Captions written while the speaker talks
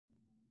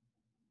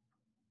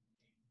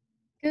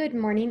Good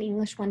morning,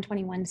 English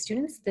 121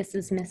 students. This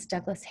is Miss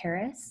Douglas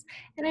Harris,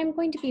 and I'm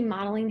going to be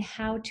modeling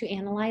how to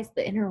analyze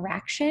the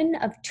interaction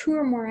of two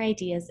or more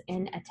ideas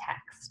in a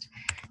text.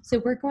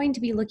 So we're going to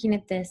be looking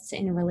at this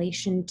in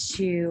relation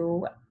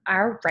to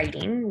our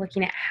writing,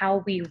 looking at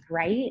how we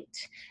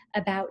write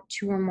about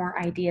two or more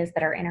ideas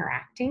that are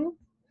interacting.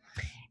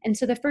 And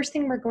so the first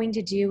thing we're going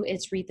to do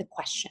is read the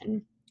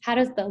question. How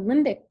does the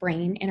limbic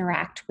brain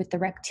interact with the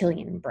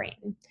reptilian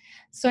brain?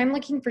 So I'm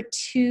looking for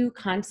two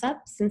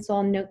concepts, and so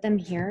I'll note them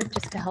here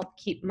just to help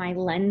keep my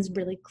lens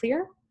really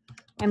clear.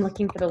 I'm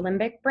looking for the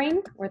limbic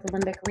brain, or the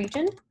limbic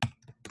region,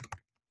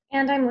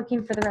 and I'm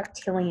looking for the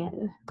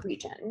reptilian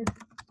region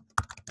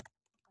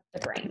of the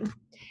brain.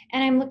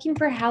 And I'm looking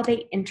for how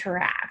they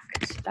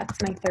interact.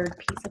 That's my third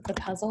piece of the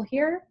puzzle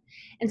here.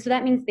 And so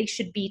that means they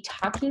should be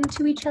talking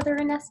to each other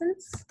in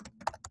essence.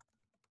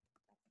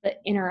 The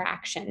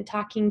interaction,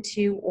 talking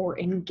to or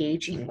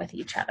engaging with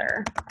each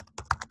other.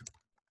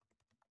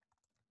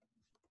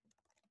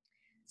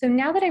 So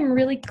now that I'm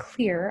really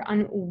clear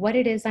on what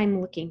it is I'm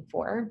looking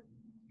for,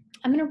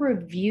 I'm going to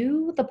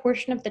review the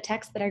portion of the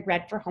text that I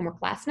read for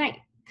homework last night.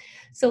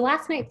 So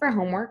last night for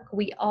homework,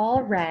 we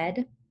all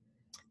read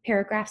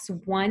paragraphs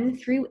 1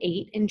 through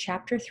 8 in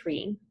chapter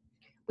 3.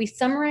 We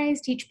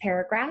summarized each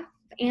paragraph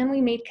and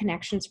we made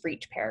connections for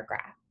each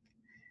paragraph.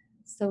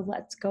 So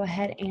let's go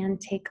ahead and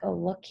take a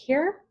look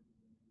here.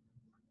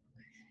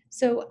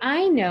 So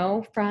I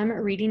know from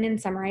reading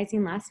and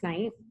summarizing last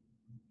night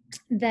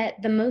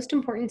that the most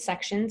important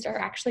sections are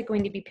actually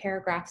going to be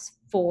paragraphs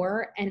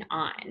 4 and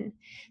on.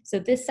 So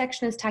this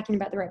section is talking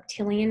about the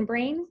reptilian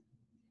brain.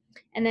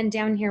 And then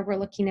down here, we're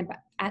looking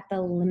at the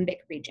limbic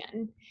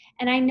region.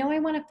 And I know I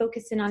want to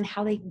focus in on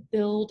how they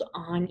build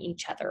on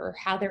each other, or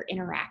how they're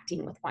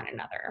interacting with one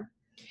another.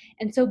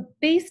 And so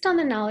based on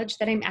the knowledge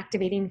that I'm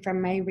activating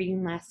from my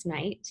reading last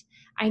night,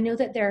 I know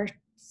that there are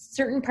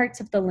certain parts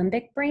of the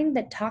limbic brain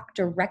that talk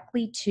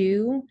directly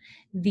to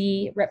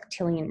the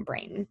reptilian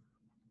brain.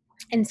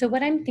 And so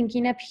what I'm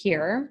thinking of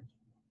here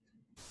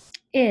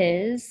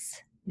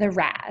is the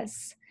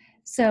RAS.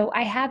 So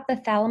I have the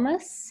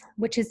thalamus,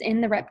 which is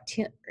in the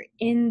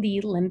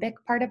limbic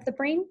part of the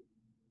brain.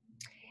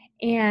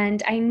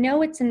 And I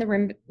know it's in the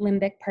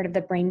limbic part of the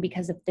brain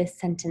because of this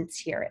sentence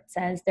here. It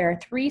says there are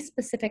 3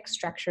 specific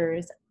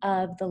structures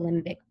of the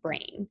limbic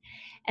brain.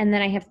 And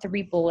then I have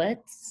 3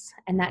 bullets,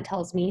 and that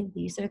tells me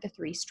these are the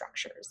 3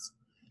 structures.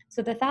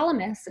 So the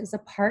thalamus is a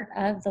part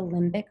of the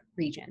limbic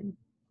region.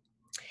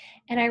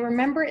 And I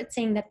remember it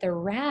saying that the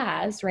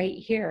RAS right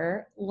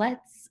here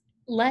lets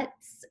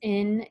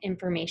in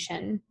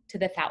information to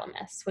the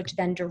thalamus, which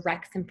then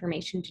directs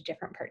information to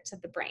different parts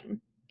of the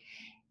brain.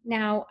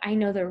 Now, I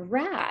know the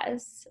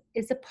RAS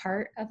is a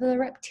part of the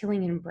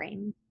reptilian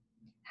brain.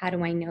 How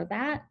do I know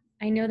that?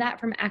 I know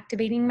that from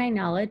activating my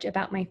knowledge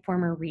about my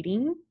former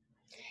reading.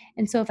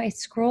 And so if I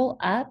scroll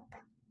up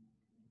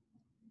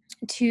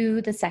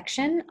to the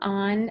section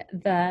on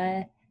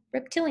the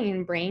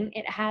reptilian brain,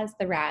 it has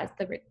the RAS,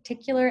 the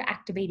reticular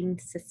activating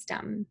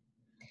system.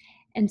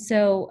 And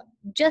so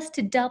just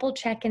to double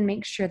check and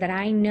make sure that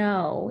I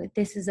know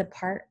this is a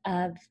part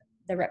of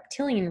the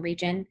reptilian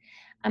region,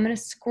 I'm going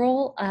to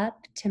scroll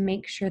up to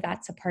make sure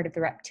that's a part of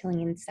the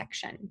reptilian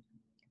section.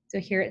 So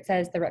here it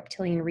says the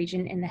reptilian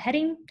region in the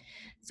heading.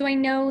 So I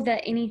know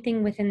that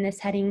anything within this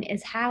heading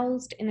is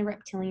housed in the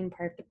reptilian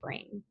part of the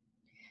brain.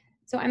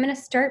 So I'm going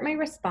to start my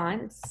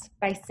response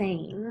by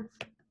saying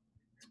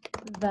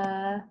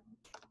the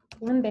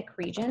limbic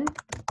region,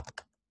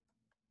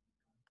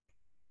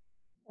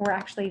 or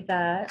actually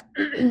the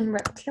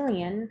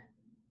reptilian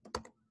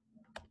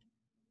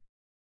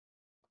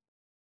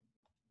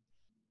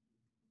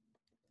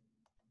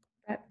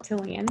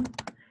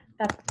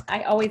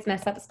I always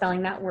mess up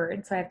spelling that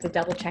word, so I have to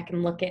double check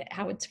and look at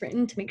how it's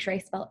written to make sure I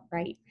spell it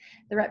right.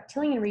 The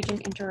reptilian region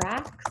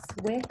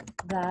interacts with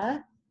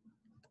the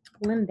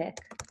limbic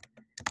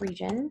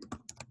region.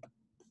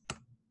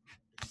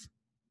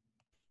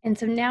 And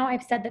so now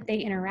I've said that they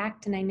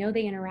interact, and I know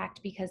they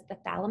interact because the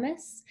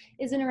thalamus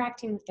is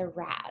interacting with the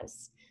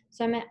RAS.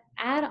 So I'm going to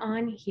add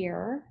on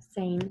here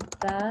saying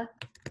the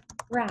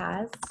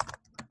RAS,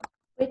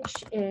 which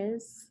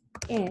is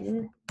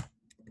in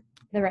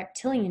the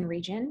reptilian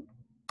region,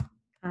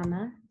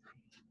 comma,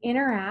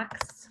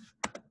 interacts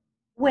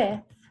with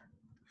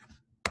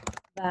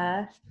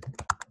the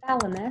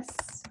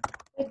thalamus,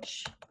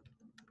 which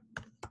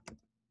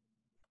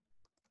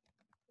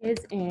is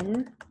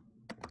in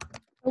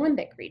the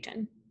limbic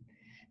region.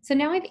 So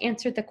now I've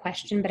answered the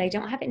question, but I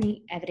don't have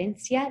any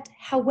evidence yet.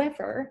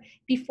 However,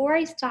 before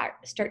I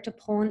start to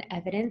pull in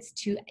evidence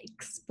to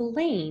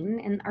explain,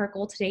 and our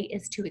goal today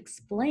is to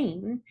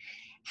explain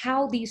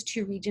how these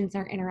two regions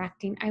are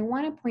interacting, I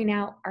want to point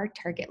out our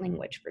target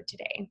language for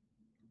today.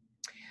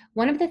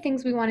 One of the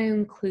things we want to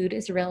include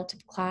is a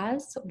relative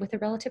clause with a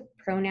relative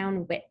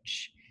pronoun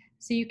which.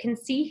 So you can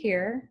see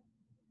here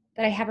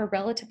that I have a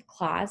relative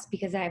clause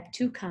because I have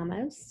 2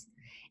 commas,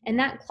 and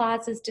that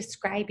clause is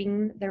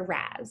describing the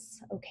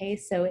RAS, okay?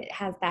 So it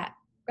has that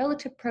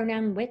relative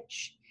pronoun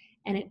which,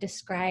 and it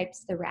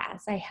describes the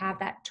RAS. I have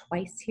that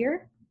twice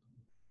here.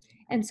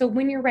 And so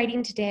when you're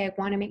writing today, I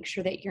want to make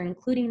sure that you're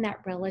including that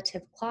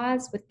relative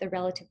clause with the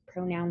relative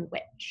pronoun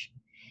which.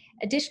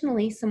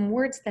 Additionally, some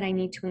words that I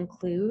need to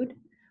include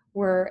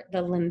were the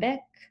limbic,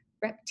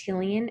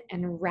 reptilian,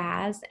 and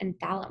RAS and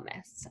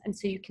thalamus. And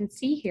so you can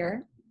see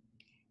here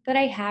that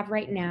I have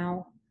right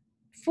now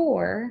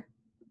 4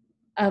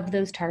 of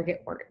those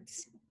target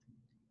words.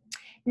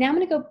 Now I'm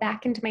going to go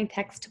back into my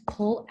text to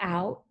pull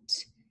out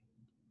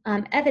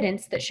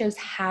evidence that shows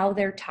how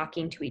they're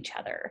talking to each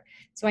other.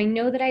 So I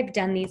know that I've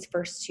done these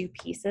first 2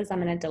 pieces.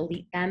 I'm going to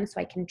delete them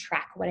so I can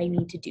track what I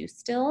need to do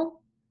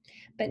still.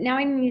 But now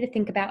I need to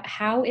think about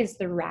how is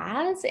the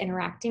RAS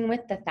interacting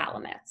with the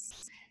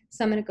thalamus.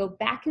 So I'm going to go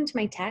back into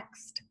my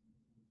text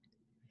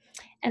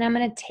and I'm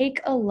going to take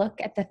a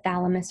look at the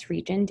thalamus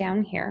region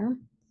down here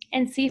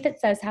and see if it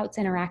says how it's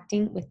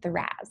interacting with the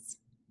RAS.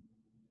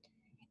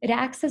 It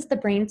acts as the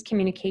brain's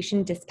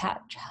communication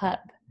dispatch hub.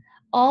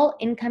 All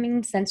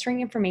incoming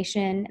sensory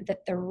information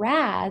that the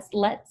RAS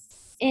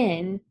lets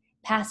in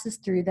passes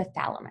through the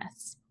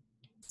thalamus.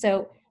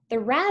 So the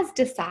RAS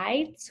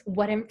decides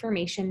what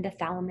information the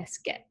thalamus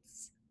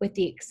gets, with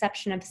the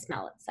exception of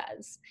smell, it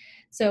says.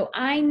 So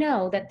I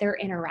know that they're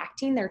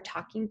interacting, they're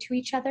talking to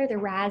each other. The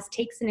RAS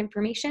takes in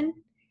information,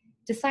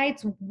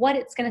 decides what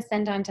it's going to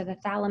send on to the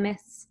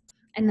thalamus,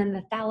 and then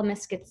the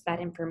thalamus gets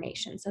that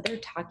information. So they're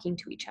talking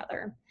to each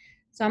other.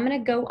 So I'm going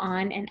to go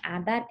on and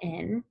add that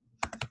in.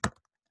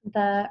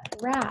 The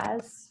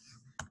RAS,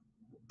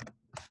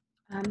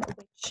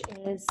 which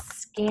is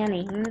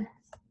scanning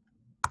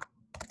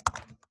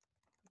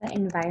the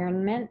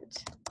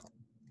environment,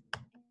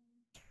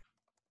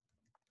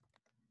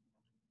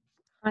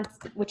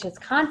 which is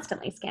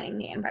constantly scanning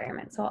the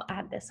environment. So I'll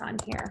add this on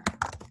here.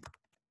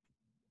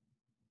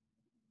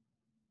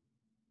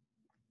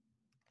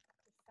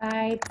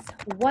 Decides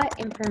what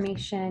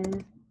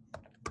information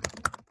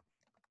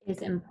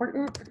is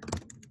important.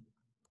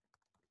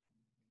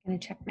 I'm going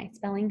to check my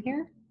spelling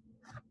here.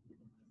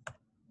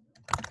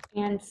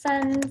 And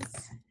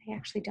sends, I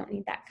actually don't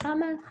need that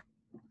comma,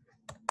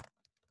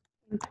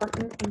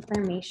 important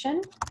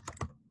information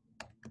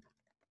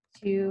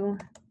to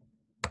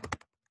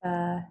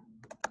the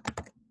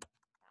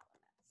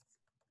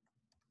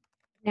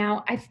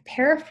Now, I've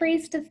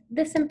paraphrased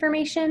this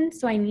information,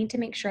 so I need to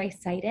make sure I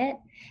cite it.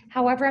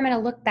 However, I'm going to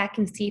look back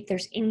and see if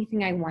there's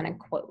anything I want to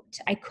quote.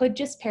 I could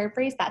just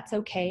paraphrase, that's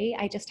okay.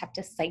 I just have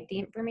to cite the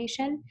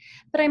information,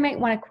 but I might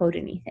want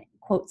to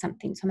quote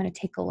something, so I'm going to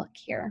take a look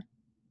here.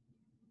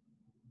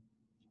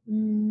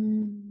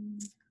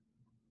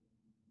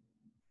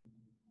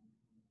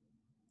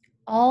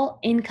 All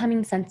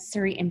incoming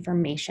sensory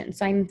information.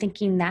 So I'm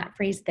thinking that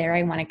phrase there,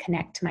 I want to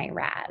connect to my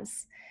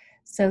RAS.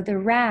 So the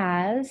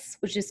RAS,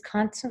 which is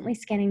constantly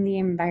scanning the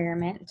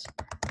environment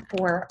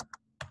for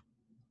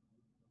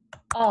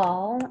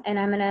all, and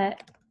I'm going to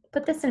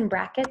put this in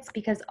brackets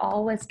because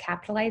all was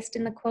capitalized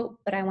in the quote,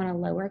 but I want to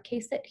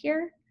lowercase it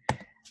here.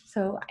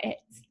 So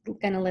it's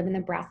going to live in the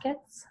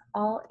brackets,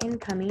 all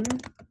incoming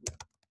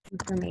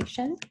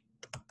information.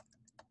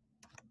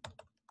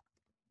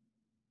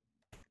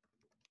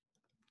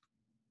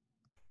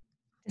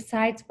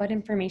 Decides what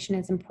information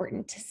is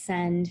important to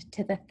send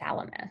to the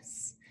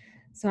thalamus.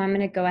 So I'm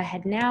going to go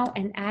ahead now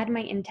and add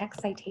my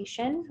in-text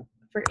citation.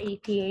 For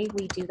APA,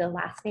 we do the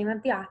last name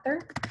of the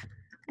author.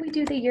 We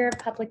do the year of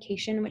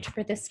publication, which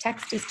for this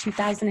text is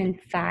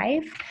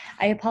 2005.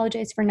 I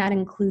apologize for not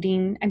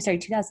including,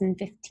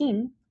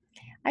 2015.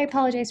 I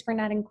apologize for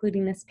not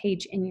including this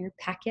page in your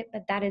packet,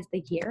 but that is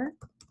the year.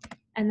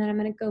 And then I'm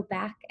going to go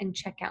back and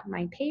check out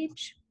my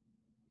page.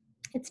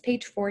 It's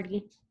page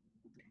 40.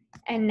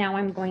 And now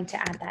I'm going to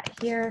add that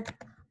here,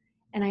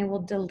 and I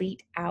will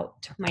delete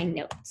out my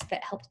notes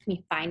that helped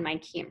me find my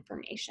key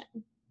information.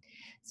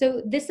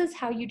 So this is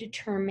how you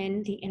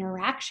determine the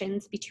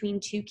interactions between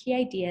 2 key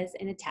ideas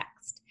in a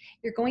text.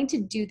 You're going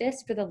to do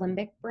this for the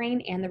limbic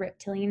brain and the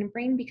reptilian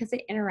brain because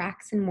it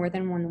interacts in more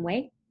than one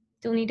way.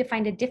 You'll need to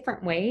find a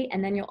different way,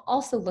 and then you'll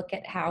also look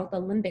at how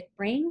the limbic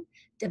brain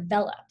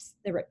develops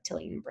the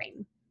reptilian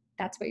brain.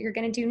 That's what you're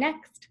going to do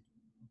next.